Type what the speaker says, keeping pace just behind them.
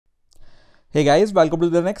Hey guys, welcome to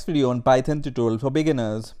the next video on Python tutorial for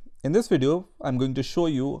beginners. In this video, I'm going to show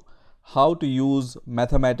you how to use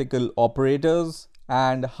mathematical operators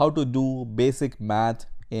and how to do basic math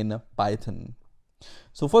in Python.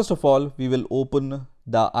 So first of all, we will open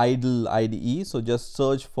the Idle IDE. So just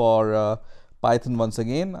search for Python once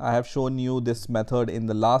again. I have shown you this method in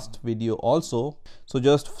the last video also. So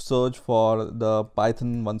just search for the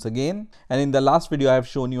Python once again. And in the last video, I have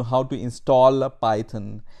shown you how to install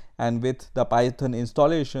Python. And with the Python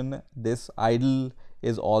installation, this idle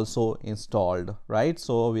is also installed, right?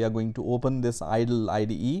 So we are going to open this Idle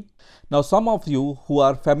IDE. Now, some of you who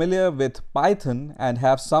are familiar with Python and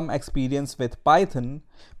have some experience with Python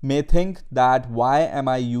may think that why am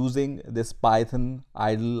I using this Python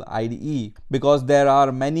Idle IDE? Because there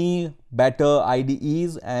are many better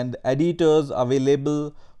IDEs and editors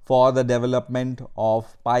available for the development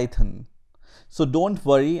of Python. So don't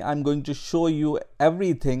worry, I'm going to show you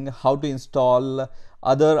everything how to install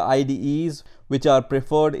other IDEs which are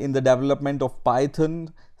preferred in the development of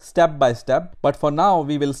Python step by step. But for now,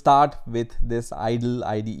 we will start with this Idle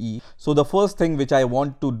IDE. So the first thing which I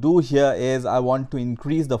want to do here is I want to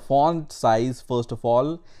increase the font size first of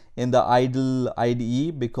all in the Idle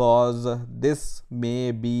IDE, because this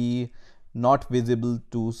may be not visible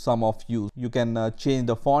to some of you. You can change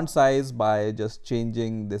the font size by just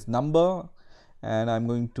changing this number. And I'm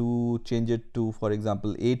going to change it to, for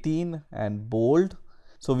example, 18 and bold.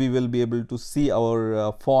 So we will be able to see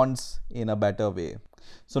our fonts in a better way.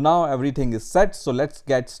 So now everything is set. So let's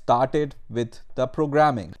get started with the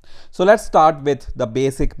programming. So let's start with the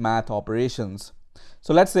basic math operations.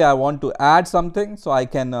 So let's say I want to add something. So I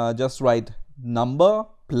can just write number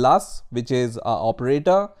plus, which is an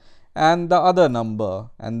operator, and the other number,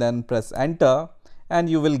 and then press enter, and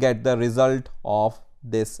you will get the result of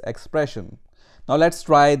this expression. Now let's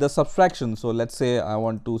try the subtraction. So let's say I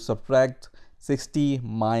want to subtract 60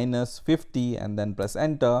 minus 50 and then press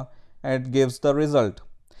enter, and it gives the result.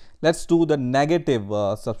 Let's do the negative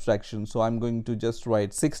subtraction. So I'm going to just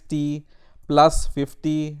write 60 plus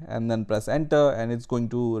 50 and then press enter, and it's going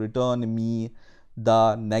to return me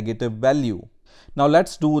the negative value. Now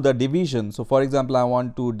let's do the division. So for example, I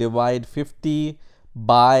want to divide 50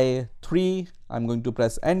 by 3. I'm going to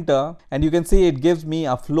press enter, and you can see it gives me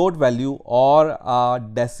a float value or a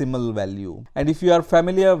decimal value. And if you are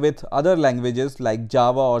familiar with other languages like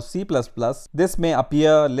Java or C++, this may appear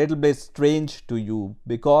a little bit strange to you,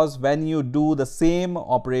 because when you do the same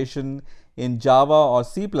operation in Java or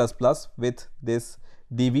C++ with this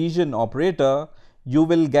division operator, you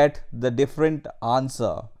will get the different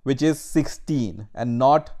answer, which is 16 and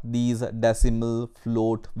not these decimal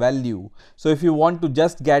float value. So if you want to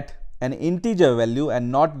just get an integer value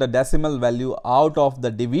and not the decimal value out of the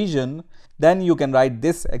division, then you can write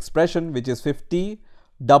this expression, which is 50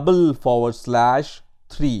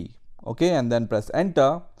 /3, okay, and then press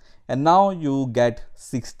enter, and now you get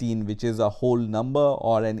 16, which is a whole number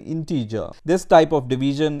or an integer. This type of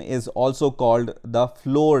division is also called the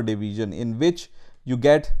floor division, in which you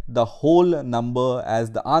get the whole number as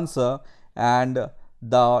the answer and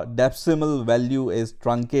the decimal value is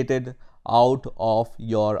truncated out of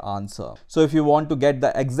your answer. So if you want to get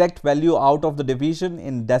the exact value out of the division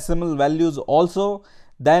in decimal values also,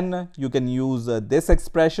 then you can use this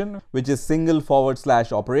expression, which is single /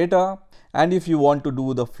 operator. And if you want to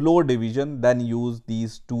do the floor division, then use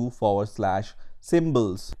these two /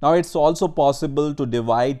 symbols. Now it's also possible to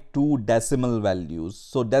divide two decimal values.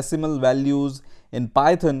 So decimal values in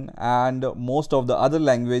Python and most of the other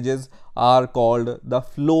languages are called the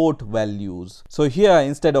float values. So here,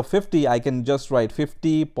 instead of 50, I can just write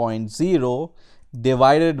 50.0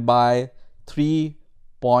 divided by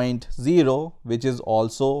 3.0, which is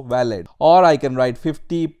also valid. Or I can write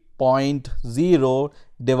 50.0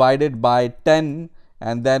 divided by 10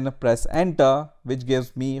 and then press enter, which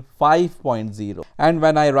gives me 5.0. And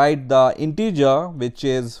when I write the integer, which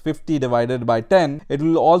is 50 divided by 10, it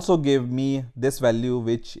will also give me this value,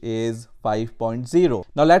 which is 5.0.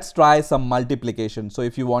 Now let's try some multiplication. So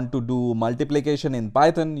if you want to do multiplication in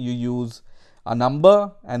Python, you use a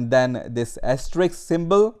number and then this asterisk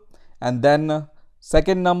symbol and then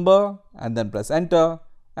second number and then press enter,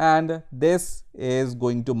 and this is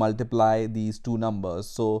going to multiply these two numbers.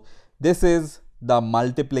 So this is the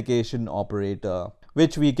multiplication operator,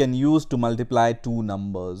 which we can use to multiply two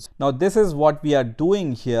numbers. Now this is what we are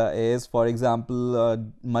doing here is, for example,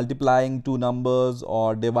 multiplying two numbers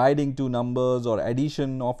or dividing two numbers or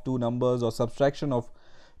addition of two numbers or subtraction of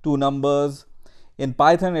two numbers. In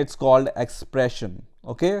Python, it's called expression.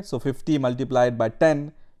 Okay, so 50 multiplied by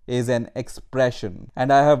 10 is an expression.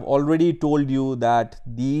 And I have already told you that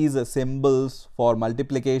these symbols for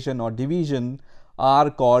multiplication or division are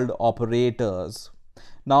called operators.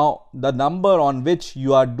 Now, the number on which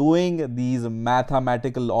you are doing these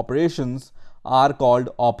mathematical operations are called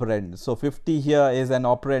operands. So 50 here is an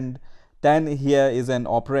operand, 10 here is an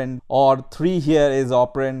operand, or 3 here is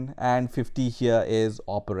operand, and 50 here is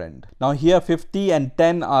operand. Now here 50 and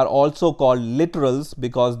 10 are also called literals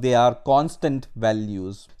because they are constant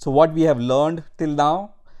values. So what we have learned till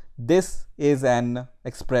now, this is an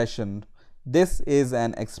expression, this is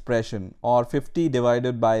an expression, or 50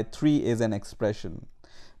 divided by 3 is an expression.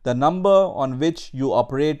 The number on which you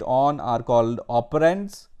operate on are called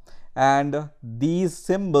operands, and these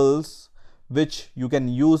symbols which you can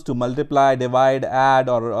use to multiply, divide, add,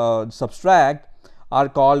 or subtract are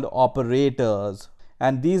called operators.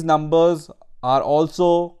 And these numbers are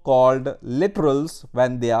also called literals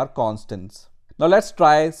when they are constants. Now let's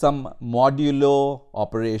try some modulo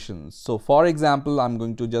operations. So for example, I'm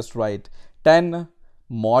going to just write 10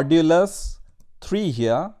 modulus 3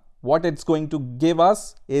 here. What it's going to give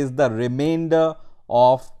us is the remainder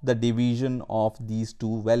of the division of these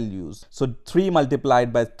two values. So 3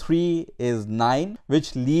 multiplied by 3 is 9,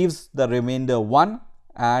 which leaves the remainder 1,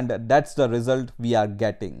 and that's the result we are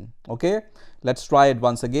getting. Okay, let's try it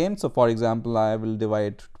once again. So for example, I will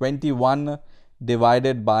divide 21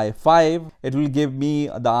 divided by 5. It will give me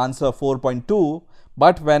the answer 4.2,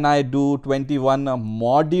 but when I do 21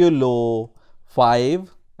 modulo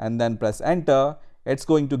 5 and then press enter, it's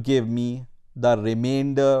going to give me the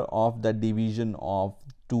remainder of the division of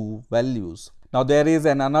two values. Now there is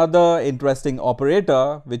another interesting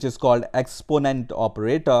operator which is called exponent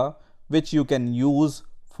operator, which you can use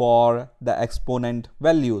for the exponent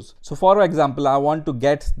values. So for example, I want to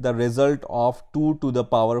get the result of 2 to the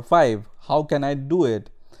power 5. How can I do it?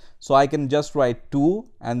 So I can just write 2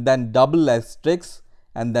 and then double asterisk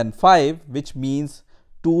and then 5, which means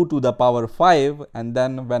 2 to the power 5, and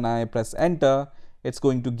then when I press enter, it's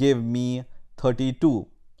going to give me 32.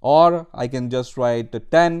 Or I can just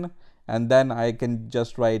write 10 and then I can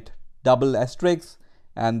just write double asterisk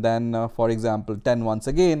and then for example 10 once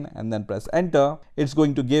again and then press enter. It's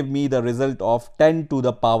going to give me the result of 10 to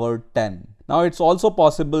the power 10. Now it's also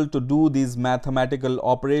possible to do these mathematical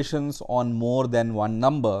operations on more than one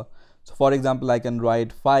number. So for example, I can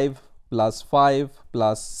write 5 plus 5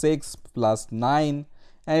 plus 6 plus 9,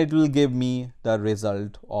 and it will give me the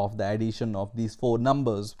result of the addition of these four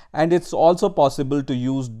numbers. And it's also possible to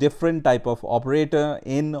use different type of operator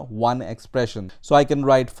in one expression. So I can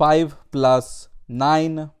write 5 plus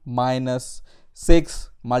 9 minus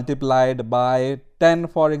 6 multiplied by 10,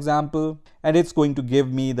 for example, and it's going to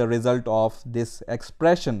give me the result of this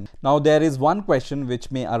expression. Now there is one question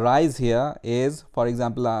which may arise here is, for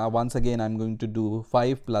example, once again I'm going to do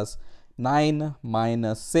 5 plus 9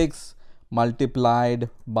 minus 6 multiplied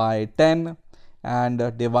by 10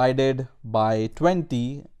 and divided by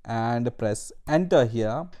 20 and press enter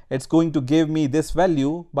here. It's going to give me this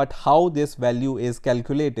value, but how this value is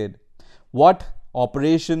calculated? What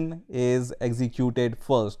operation is executed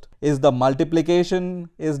first? Is the multiplication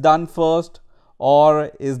is done first,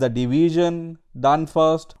 or is the division done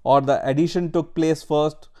first, or the addition took place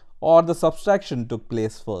first, or the subtraction took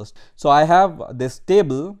place first? So I have this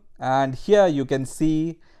table, and here you can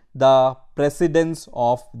see the precedence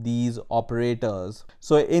of these operators.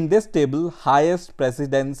 So in this table, highest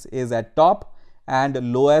precedence is at top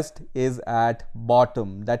and lowest is at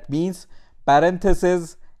bottom. That means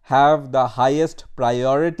parentheses have the highest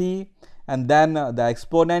priority, and then the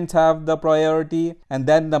exponents have the priority, and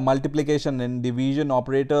then the multiplication and division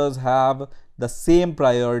operators have the same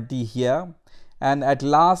priority here, and at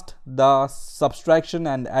last the subtraction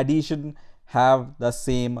and addition have the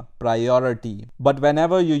same priority. But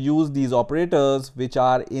whenever you use these operators which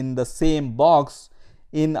are in the same box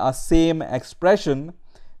in a same expression,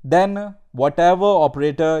 then whatever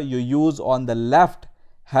operator you use on the left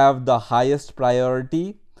have the highest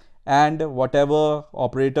priority, and whatever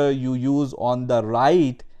operator you use on the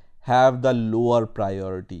right have the lower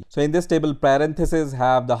priority. So in this table, parentheses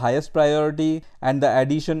have the highest priority and the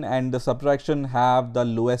addition and the subtraction have the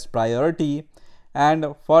lowest priority.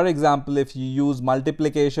 And for example, if you use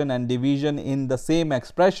multiplication and division in the same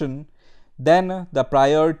expression, then the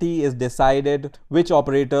priority is decided which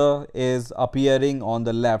operator is appearing on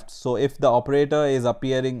the left. So if the operator is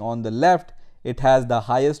appearing on the left, it has the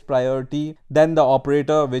highest priority than the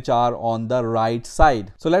operator which are on the right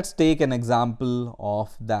side. So let's take an example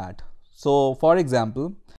of that. So for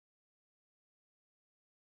example,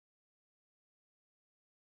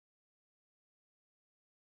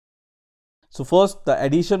 so first the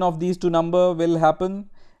addition of these two numbers will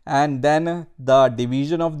happen, and then the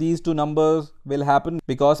division of these two numbers will happen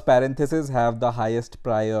because parentheses have the highest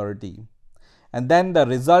priority. And then the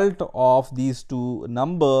result of these two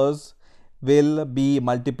numbers will be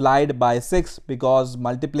multiplied by 6 because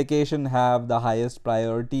multiplication have the highest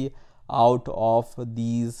priority out of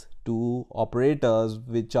these two operators,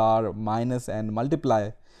 which are minus and multiply.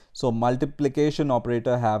 So multiplication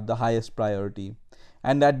operator have the highest priority.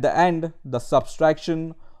 And at the end, the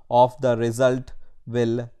subtraction of the result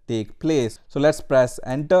will take place. So let's press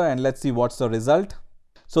enter and let's see what's the result.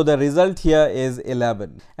 So the result here is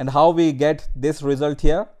 11. And how we get this result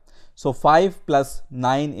here? So 5 plus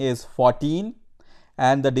 9 is 14,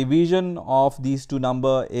 and the division of these two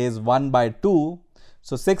numbers is 1 by 2.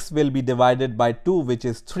 So 6 will be divided by 2, which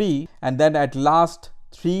is 3, and then at last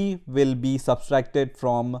 3 will be subtracted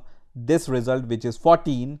from this result, which is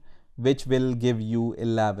 14, which will give you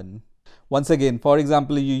 11. Once again, for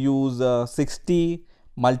example, you use 60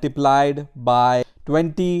 multiplied by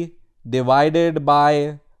 20 divided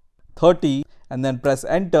by 30 and then press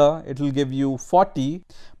enter, it will give you 40.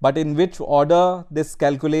 But in which order this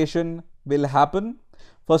calculation will happen?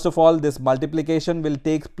 First of all, this multiplication will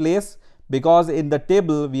take place because in the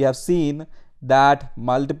table we have seen that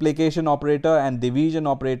multiplication operator and division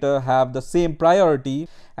operator have the same priority,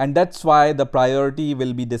 and that's why the priority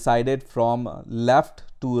will be decided from left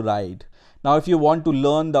to right. Now if you want to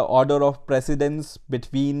learn the order of precedence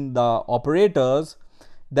between the operators,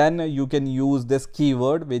 then you can use this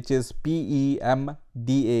keyword, which is PEMDAS.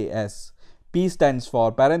 P stands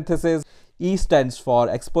for parentheses, E stands for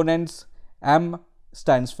exponents, M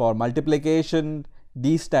stands for multiplication,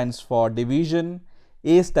 D stands for division,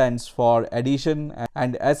 A stands for addition,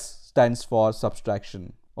 and S stands for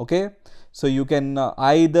subtraction. Okay, so you can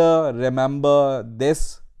either remember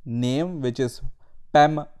this name, which is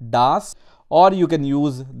PEMDAS, or you can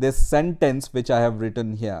use this sentence which I have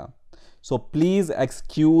written here. So please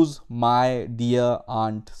excuse my dear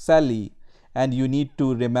Aunt Sally, and you need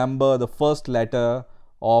to remember the first letter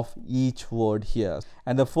of each word here.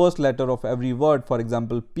 And the first letter of every word, for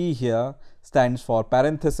example, P here stands for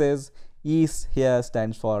parentheses, E here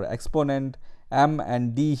stands for exponent, M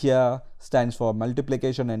and D here stands for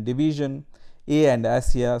multiplication and division, A and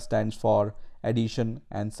S here stands for addition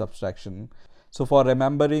and subtraction. So for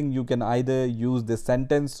remembering, you can either use this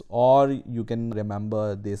sentence or you can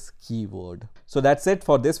remember this keyword. So that's it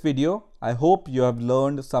for this video. I hope you have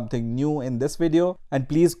learned something new in this video, and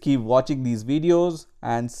please keep watching these videos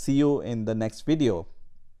and see you in the next video.